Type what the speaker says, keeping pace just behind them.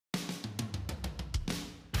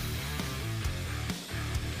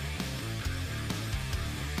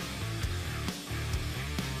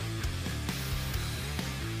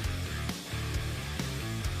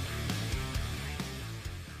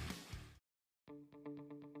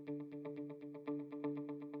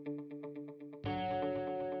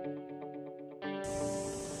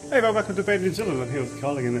Hey, welcome to New Zealand. I'm here with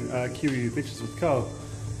Carl again at Kiwi Adventures with Carl.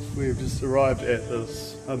 We've just arrived at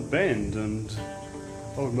this abandoned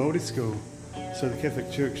old Māori school. So the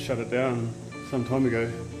Catholic Church shut it down some time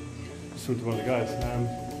ago. Just talked to one of the guys.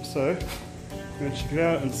 So I'm going to check it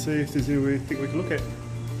out and see if there's anywhere we think we can look at.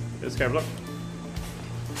 Let's go have a look.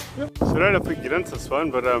 Yep. So I don't know if we can get into this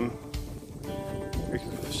one, but we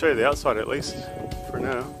can show you the outside at least for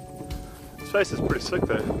now. This place is pretty sick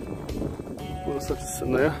though. All the stuff just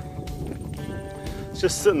sitting there. It's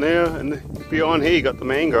just sitting there, and beyond here you got the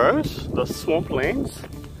mangroves, the swamplands,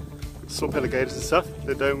 swamp alligators and stuff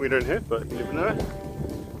that we don't have, but you never know.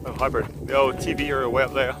 Oh, hybrid. The old TV era way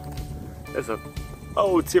up there. There's a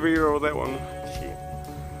old TV era, that one. Shit.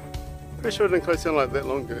 Pretty sure it didn't close down like that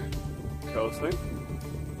long ago. I was saying.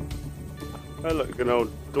 Oh look, an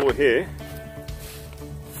old door here.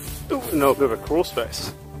 Ooh, an old bit of a crawl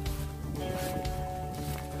space.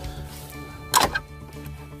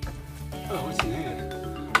 Oh, what's in there?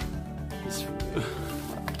 It's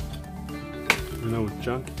an old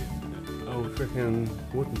junk. Old freaking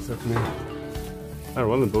wood and stuff in there. Oh,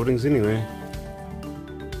 one of the buildings anyway.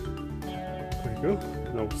 Pretty cool.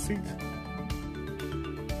 An old seat.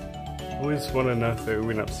 Always want to know if they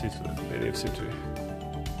went upstairs with it. They never seem to.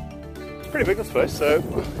 It's pretty big, this place, so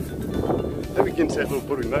maybe we get into that little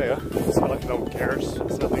building there. It's like an old garage or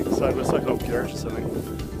something. Inside, but it's like an old garage or something.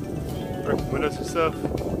 Broken windows and stuff.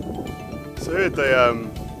 So I heard they, yeah,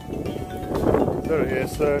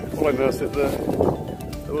 so all I know is that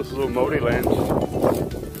there was a little Māori land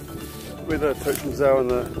where the totems are on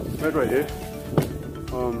the roadway here.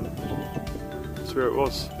 That's where it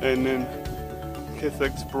was. And then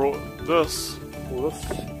Catholics brought this,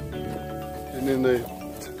 and then they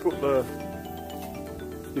put the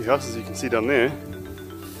new houses you can see down there,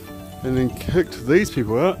 and then kicked these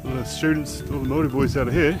people out, the students, all the Māori boys out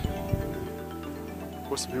of here.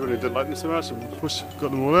 Some people who didn't like them so much and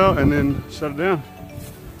got them all out and then shut it down.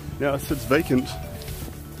 Now it sits vacant.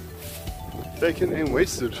 Vacant and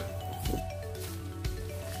wasted.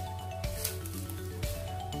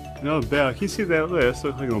 Another bow. Can you see that out there? It's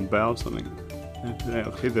like an old bow or something. I don't know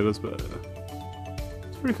how clear that is, but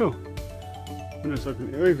it's pretty cool. Windows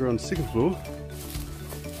open over on the second floor.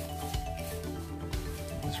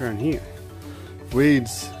 What's around here?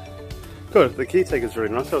 Weeds. God, the caretaker's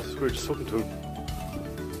really nice. We were just talking to him.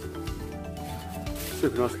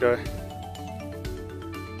 Super nice guy.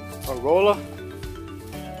 A roller.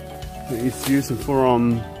 We used to use them for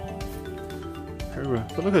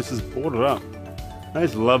but look, it's just boarded up. I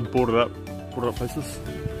just love boarded up places.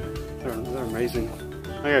 They're amazing.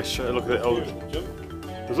 I'm gonna show you, look at that old gym.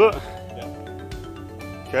 Is it? Yeah.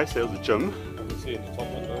 Okay, so that was a gym. I can see in the top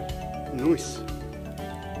window. Nice.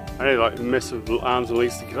 I need like massive arms and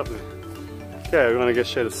legs to get up there. Okay, we're gonna go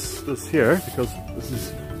show this here because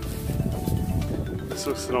this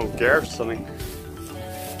looks an old garage or something.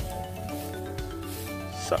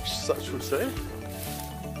 Such would say.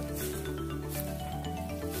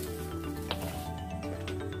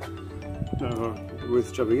 No,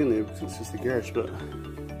 worth jumping in there because it's just a garage, but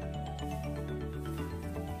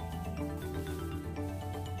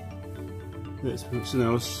that's pretty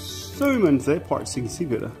now. Zoom into that part so you can see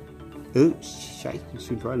better. Oh, shit, you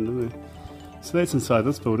should right in there. So that's inside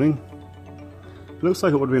this building. It looks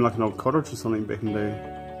like it would have been like an old cottage or something back in the day.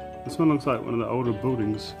 This one looks like one of the older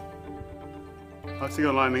buildings. I'll have to go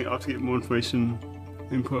online and I'll have to get more information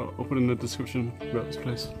and I'll put in the description about this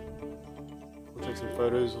place. We'll take some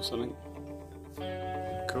photos or something.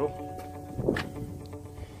 Cool.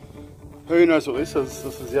 Who knows what this is?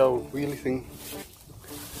 This is the old wheelie thing.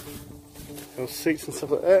 Old seats and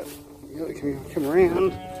stuff like that. You can come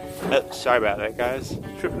around. Sorry about that, guys.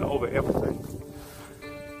 Tripping over everything.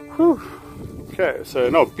 Whew. Okay, so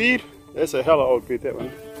an old bed. That's a hella old bed, that one.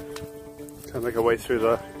 Trying to make our way through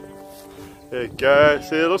the. There you go.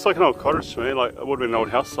 See, it looks like an old cottage to me. Like it would have been an old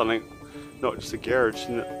house or something, not just a garage.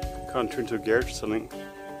 And it kind of turned into a garage or something.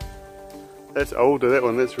 That's older. That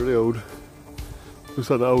one. That's really old. Looks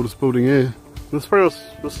like the oldest building here. This was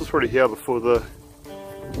probably here before the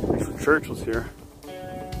actual church was here.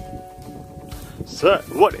 So,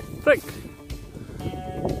 what do you think?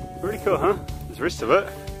 Pretty cool, huh? There's the rest of it.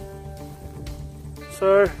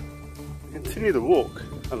 So, continue the walk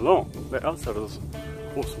along the outside of this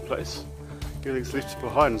awesome place. Everything's left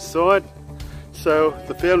behind inside. So,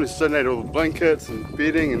 the families donated all the blankets and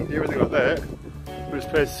bedding and everything like that. When this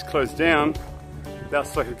place is closed down, the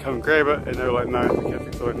outside could come and grab it, and they were like, no, the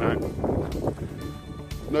Catholics were like, no.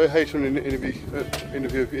 No hate on any of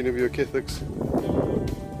your Catholics.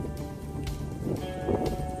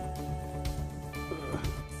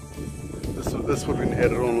 This would have been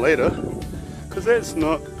added on later, because that's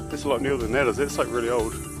not It's a lot newer than that, is it? It's like really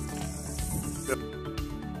old. Yep.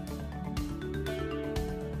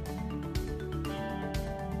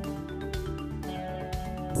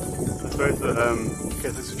 I suppose that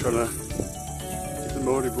Catholics are trying to get the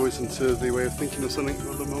Māori boys into their way of thinking or something,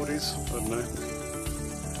 or the Māoris, I don't know.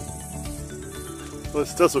 Well,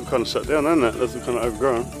 this does look kind of shut down, doesn't it? It does look kind of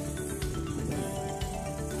overgrown.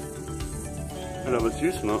 I don't know if it's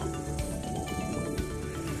used or not.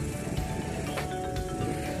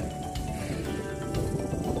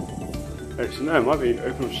 Actually no, it might be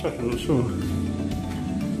open or shut, I'm not sure.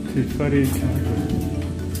 Te whare kākua.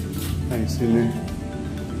 Hey, see there.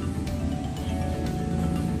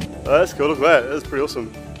 Oh, that's cool, look at that, that's pretty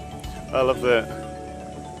awesome. I love that.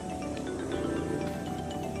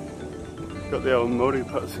 Got the old Māori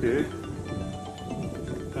parts here.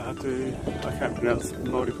 I can't pronounce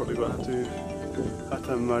Māori properly, but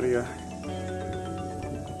Hata Maria.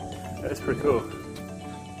 That's pretty cool.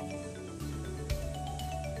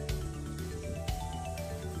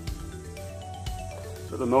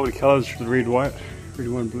 Got the Māori colours, the red, white,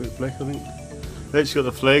 blue, black, I think. They actually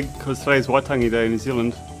got the flag because today's Waitangi Day in New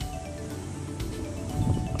Zealand.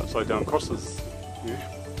 Upside down crosses. Yeah.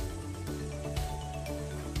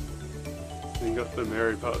 Then you got the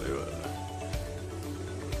Māori part there.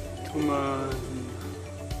 Tuma.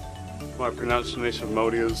 My pronunciation of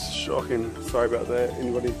Māori is shocking. Sorry about that.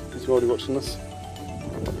 Anybody who's Māori watching this?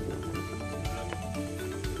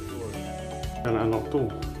 And unlocked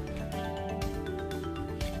door.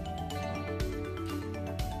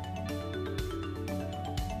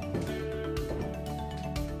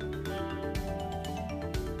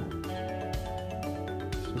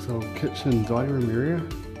 This little kitchen dining room area.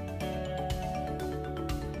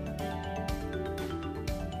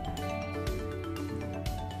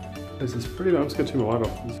 This is pretty much, let's get my light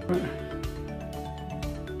off.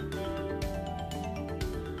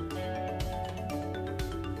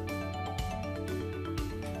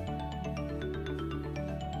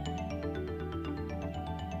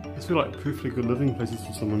 These feel like perfectly good living places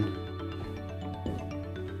for someone.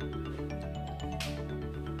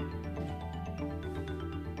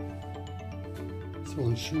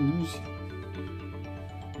 Selling shoes.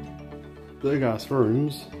 Big ass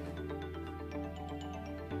rooms.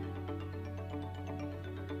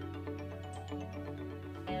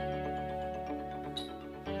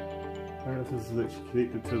 This is actually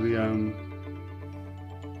connected to the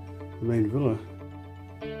main villa.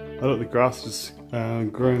 Oh look, the grass just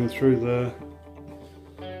growing through the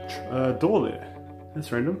door there.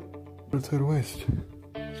 That's random. What a total waste.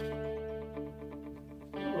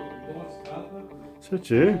 Shit,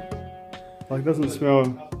 yeah. Like doesn't smell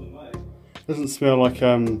like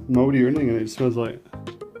mouldy or anything, and it smells like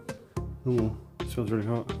normal. It smells really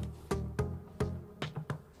hot.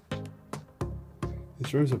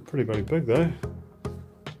 These rooms are pretty bloody big though.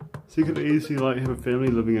 So you could easily like have a family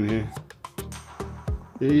living in here.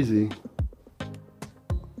 Easy.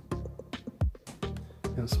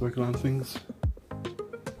 Got smoke alarm things.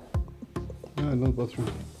 Oh, another bathroom.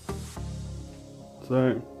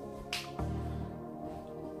 So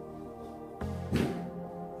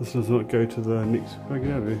this does not go to the next. Can I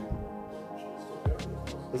get out of here?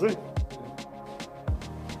 Is it?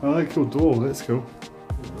 I like a cool door, that's cool.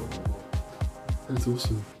 That's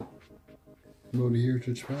awesome. Māori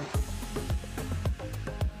Heritage Park.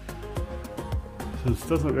 So this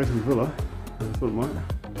does not go to the villa. I thought it might.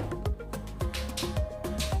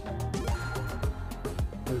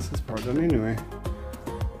 This is part done anyway.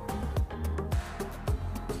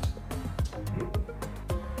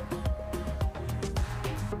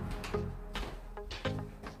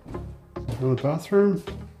 Another bathroom.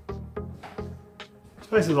 This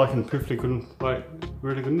place is like in perfectly good, like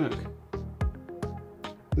really good nick.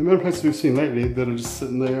 The amount of places we've seen lately that are just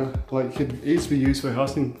sitting there, like could easily be used for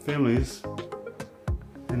housing families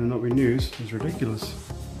and are not being used, is ridiculous.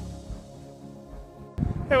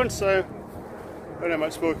 Hey everyone, so I don't know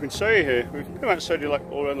much more we can show you here. We've pretty much showed you like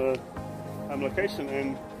all around the location,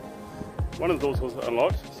 and one of the doors was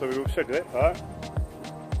unlocked, so we showed you that part.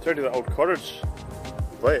 Showed you the old cottage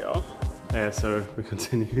there. Yeah, so we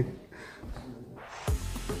continue.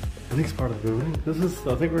 The next part of the building. This is,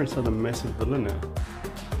 I think we're inside a massive villa now.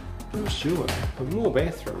 I'm not sure, but more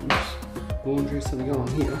bathrooms. Laundry, something going on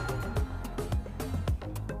here.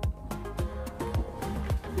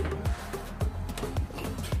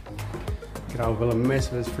 Get our villa,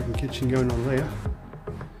 massive, there's a freaking kitchen going on there.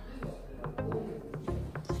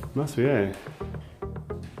 Must be, eh?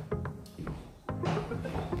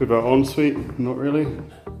 Bit of an ensuite, not really.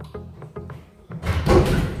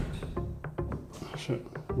 Oh, shit,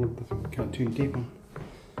 can't tune deep on.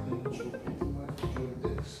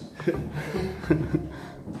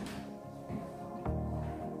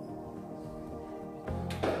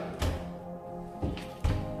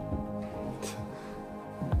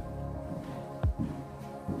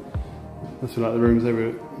 That's like the rooms over,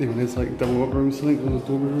 even there's like double up rooms, I think, those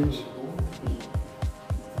dormer rooms.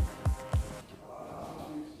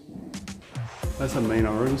 That's the main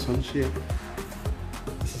room, this one, shit.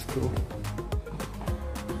 This is cool.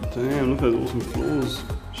 Damn, look at those awesome floors.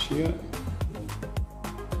 Shit.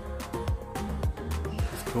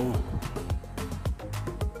 That's cool.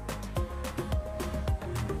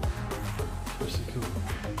 That's so cool.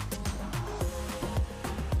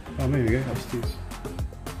 Oh, maybe we go upstairs.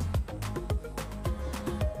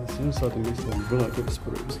 That's inside the next one. We'll like to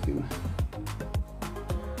spot it again.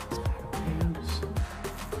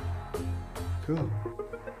 Cool.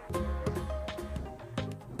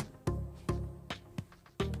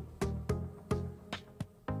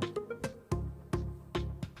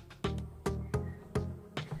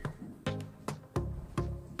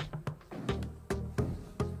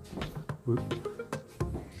 Whoop.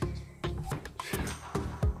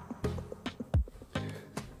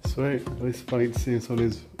 Sweet, at least funny to see some of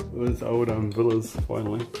these old villas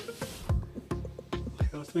finally. Look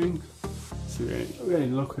at that thing. So we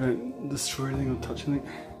ain't look, we don't destroy anything or touch anything.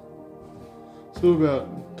 It's all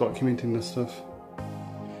about documenting this stuff.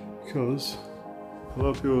 Because a lot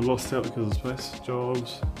of people are lost out because of this place.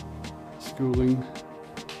 Jobs, schooling,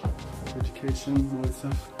 education, all that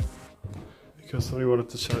stuff. Because somebody wanted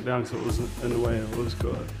to shut it down because it was in the way, it was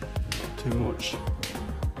got too much.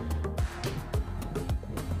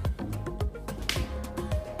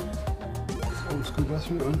 It's old school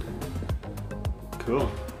bathroom, that one.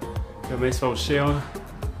 Cool. Got a nice old shower.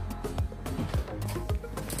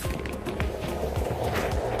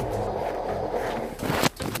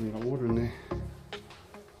 Got water in there.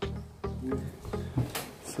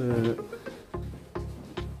 So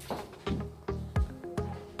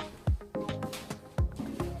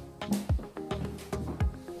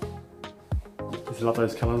I love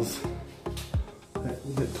those colours.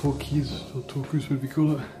 That turquoise, or turquoise would we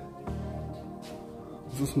call it.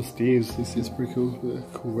 There's some stairs, this is pretty cool, with a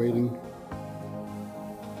cool railing.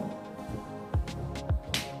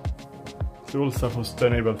 So all the stuff was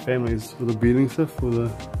donated by the families for the beading stuff, for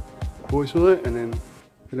the boys with it, and then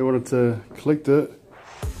they wanted to collect it,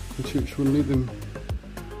 the church wouldn't let them.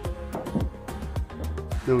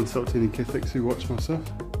 No one stopped any Catholics who watch my stuff.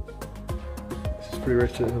 This is pretty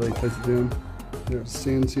ratchet how they place it down. There it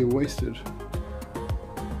stands here wasted.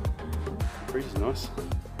 The bridge is nice.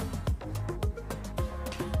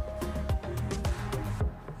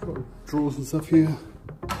 Got drawers and stuff here.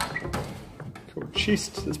 Got a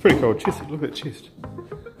chest. That's pretty cool. Chest. Look at that chest.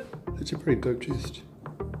 That's a pretty dope chest.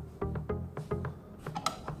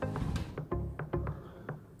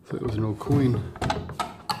 Thought it was an old coin.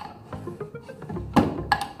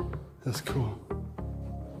 That's cool.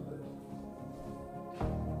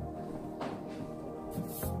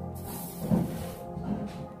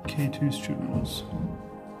 K2 students.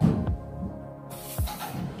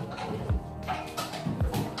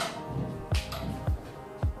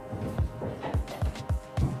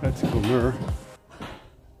 That's a cool mirror.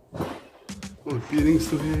 All the beadings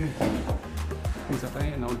still here. Things like that,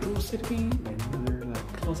 an old drawer setting, and another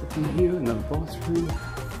closet in here, another bathroom.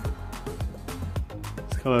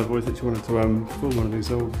 It's kind of always actually wanted to film one of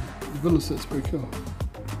these old villas. That's pretty cool. I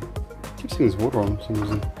keep seeing there's water on for some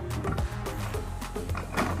reason.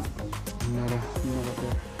 Not up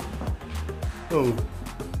there. Oh,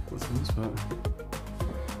 what's in this part?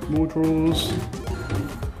 More drawers.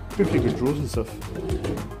 Pretty good drawers and stuff. I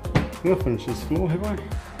think I finished this floor, have I?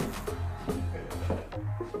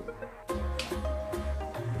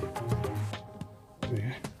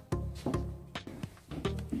 Yeah.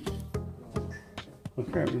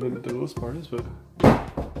 Okay, I really don't know this part is, but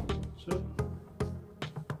so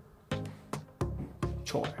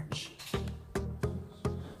charge.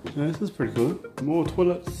 Yeah, this is pretty cool. More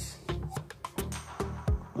toilets.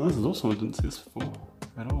 Oh, this is awesome. I didn't see this before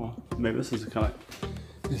at all. Maybe this is kind of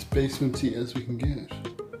as basementy as we can get.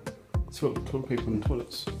 Sort of toilet paper and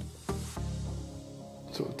toilets.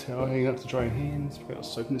 Sort of towel hanging up to dry your hands. We've got a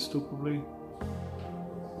soap in this still probably.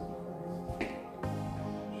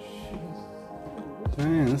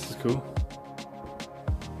 Damn, this is cool.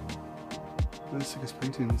 Those sickest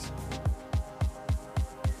paintings.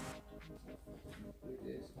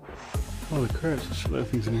 Oh, the crap, there's a shitload of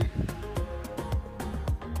things in here.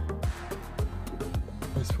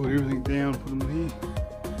 Let's put everything down, put them in here.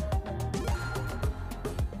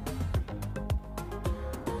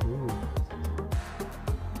 Ooh.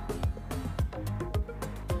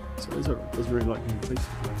 So it doesn't really like any places.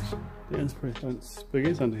 Yeah, it's pretty nice. It's big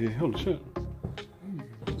is under here. Holy shit.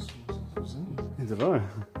 Neither did I.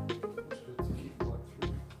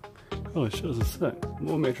 Holy shit, this is sick.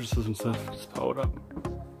 More mattresses and stuff just piled up.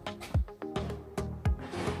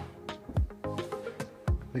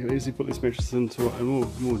 They can easily put these mattresses into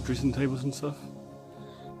more dressing tables and stuff.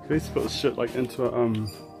 They used to put this shit like into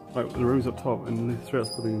like the rooms up top, and the throughout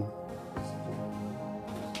putting.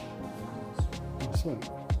 What's that?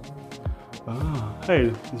 Ah, hey,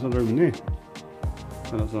 there's another room in there.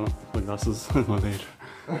 No, that's not. My glasses. My bed.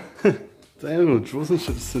 Damn, little drawers and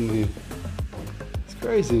shit just in here. It's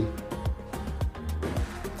crazy.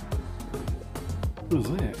 What is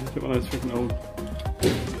that? Look at one of those freaking old.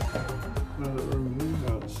 Room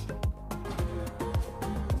windows.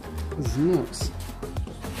 This is nuts.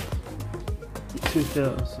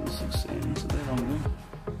 2016, so that long ago.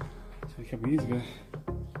 So a couple of years ago.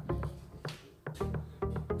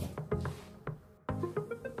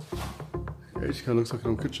 Yeah, it just kind of looks like an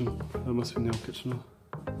old kitchen. That must be an old kitchen.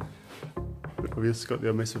 But obviously it's got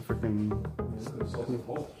the massive freaking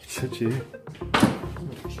shit here.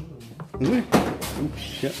 Is it? Oh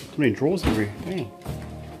shit, too many drawers over here. Dang.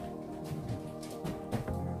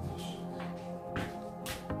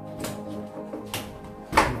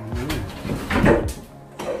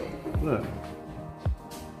 Look.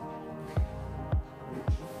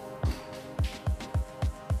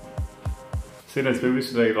 See those movies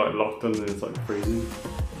today, like locked in and it's like freezing.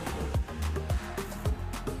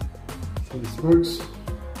 So the smokes.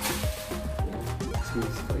 So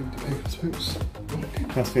it's fine to pick smokes.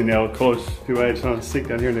 Must be now college people age trying to sneak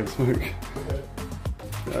down here and have a smoke.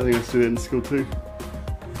 I think I used to do that in school too.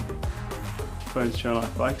 Phone's trying to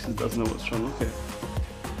like bikes and doesn't know what it's trying to look at.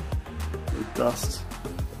 With dust.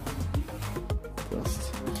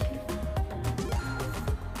 Dust.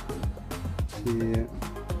 Yeah.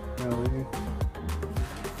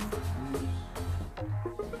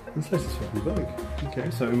 This place is fucking big.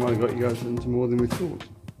 Okay, so we might have got you guys into more than we thought.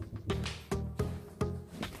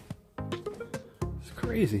 It's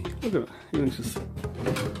crazy. Look at it. It's just,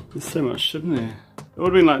 there's so much shit in there. It would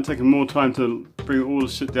have been like taking more time to bring all the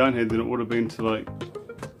shit down here than it would have been to like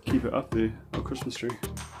keep it up there. Our Christmas tree.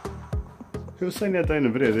 Who was saying that day in the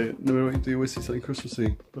video that no matter what you do, you always see something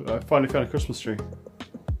Christmassy. But I finally found a Christmas tree.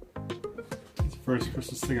 It's the first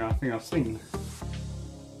Christmas thing I think I've seen.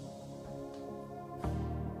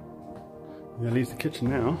 I'm gonna leave the kitchen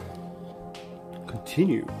now.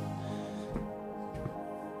 Continue.